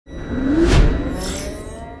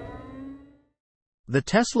The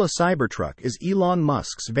Tesla Cybertruck is Elon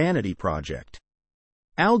Musk's vanity project.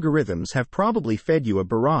 Algorithms have probably fed you a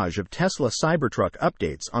barrage of Tesla Cybertruck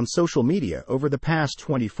updates on social media over the past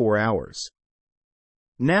 24 hours.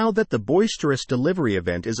 Now that the boisterous delivery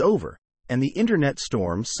event is over, and the internet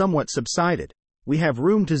storm somewhat subsided, we have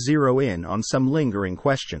room to zero in on some lingering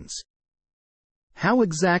questions. How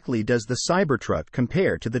exactly does the Cybertruck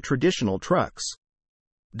compare to the traditional trucks?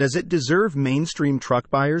 Does it deserve mainstream truck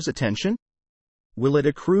buyers' attention? Will it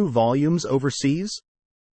accrue volumes overseas?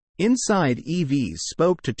 Inside EVs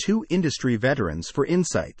spoke to two industry veterans for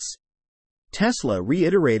insights. Tesla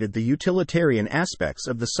reiterated the utilitarian aspects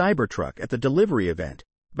of the Cybertruck at the delivery event,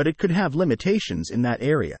 but it could have limitations in that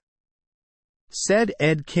area. Said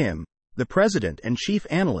Ed Kim, the president and chief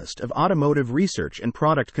analyst of automotive research and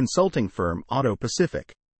product consulting firm Auto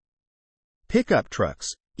Pacific. Pickup trucks,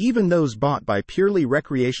 even those bought by purely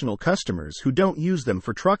recreational customers who don't use them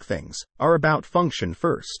for truck things, are about function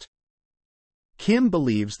first. Kim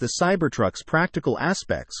believes the Cybertruck's practical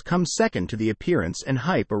aspects come second to the appearance and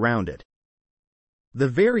hype around it. The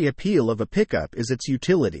very appeal of a pickup is its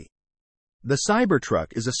utility. The Cybertruck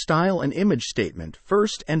is a style and image statement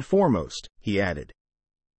first and foremost, he added.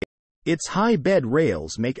 Its high bed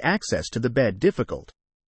rails make access to the bed difficult.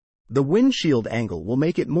 The windshield angle will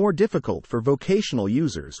make it more difficult for vocational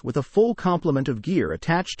users with a full complement of gear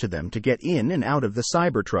attached to them to get in and out of the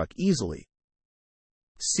Cybertruck easily.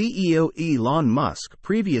 CEO Elon Musk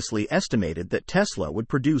previously estimated that Tesla would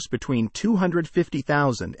produce between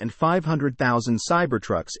 250,000 and 500,000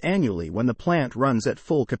 Cybertrucks annually when the plant runs at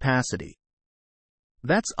full capacity.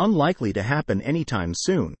 That's unlikely to happen anytime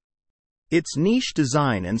soon. Its niche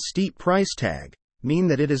design and steep price tag mean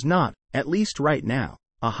that it is not, at least right now,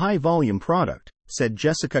 a high-volume product, said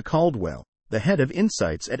Jessica Caldwell, the head of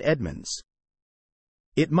insights at Edmunds.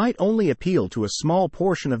 It might only appeal to a small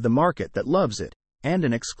portion of the market that loves it, and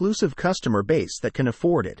an exclusive customer base that can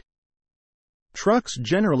afford it. Trucks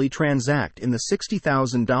generally transact in the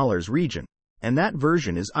 $60,000 region, and that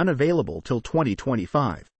version is unavailable till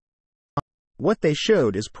 2025. What they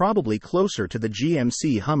showed is probably closer to the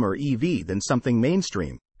GMC Hummer EV than something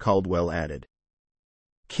mainstream, Caldwell added.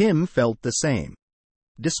 Kim felt the same.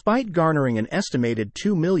 Despite garnering an estimated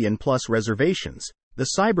 2 million plus reservations, the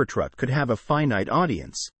Cybertruck could have a finite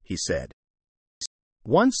audience, he said.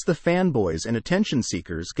 Once the fanboys and attention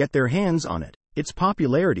seekers get their hands on it, its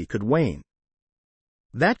popularity could wane.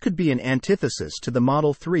 That could be an antithesis to the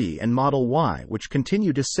Model 3 and Model Y, which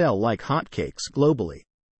continue to sell like hotcakes globally.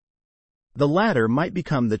 The latter might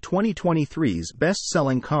become the 2023's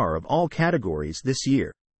best-selling car of all categories this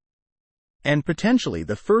year. And potentially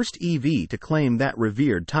the first EV to claim that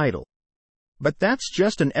revered title. But that's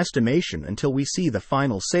just an estimation until we see the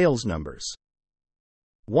final sales numbers.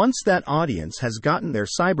 Once that audience has gotten their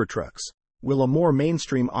Cybertrucks, will a more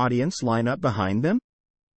mainstream audience line up behind them?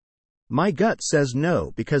 My gut says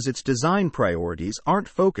no, because its design priorities aren't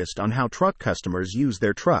focused on how truck customers use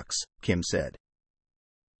their trucks, Kim said.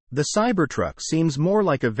 The Cybertruck seems more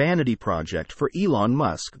like a vanity project for Elon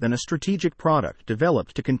Musk than a strategic product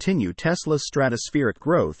developed to continue Tesla's stratospheric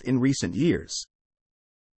growth in recent years.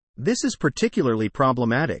 This is particularly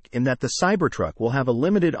problematic in that the Cybertruck will have a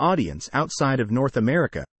limited audience outside of North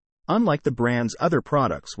America, unlike the brand's other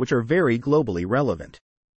products which are very globally relevant.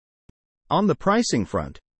 On the pricing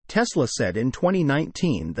front, Tesla said in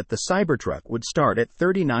 2019 that the Cybertruck would start at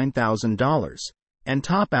 $39,000 and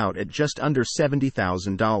top out at just under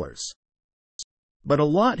 $70,000. But a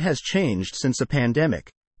lot has changed since a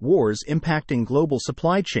pandemic, wars impacting global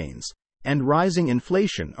supply chains, and rising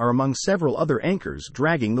inflation are among several other anchors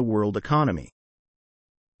dragging the world economy.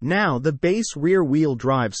 Now the base rear-wheel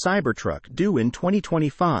drive Cybertruck due in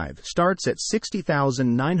 2025 starts at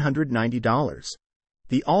 $60,990.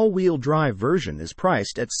 The all-wheel drive version is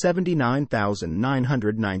priced at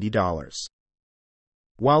 $79,990.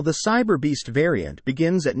 While the Cyberbeast variant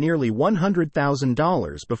begins at nearly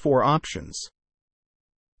 $100,000 before options.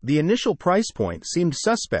 The initial price point seemed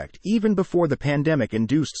suspect even before the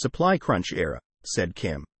pandemic-induced supply crunch era, said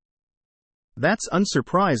Kim. That's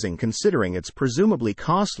unsurprising considering its presumably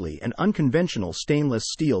costly and unconventional stainless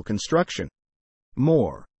steel construction.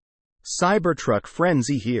 More Cybertruck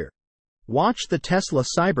frenzy here. Watch the Tesla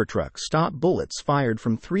Cybertruck stop bullets fired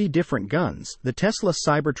from 3 different guns. The Tesla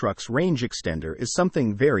Cybertruck's range extender is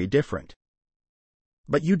something very different.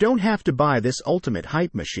 But you don't have to buy this ultimate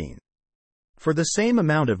hype machine. For the same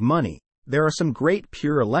amount of money, there are some great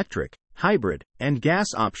pure electric, hybrid, and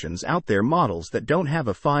gas options out there, models that don't have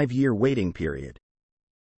a 5-year waiting period.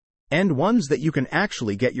 And ones that you can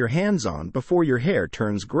actually get your hands on before your hair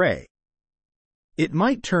turns gray. It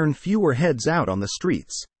might turn fewer heads out on the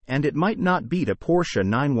streets, and it might not beat a Porsche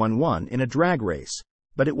 911 in a drag race,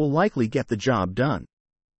 but it will likely get the job done.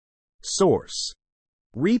 Source: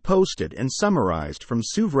 reposted and summarized from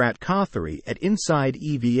Suvrat Kothari at Inside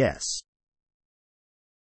EVS.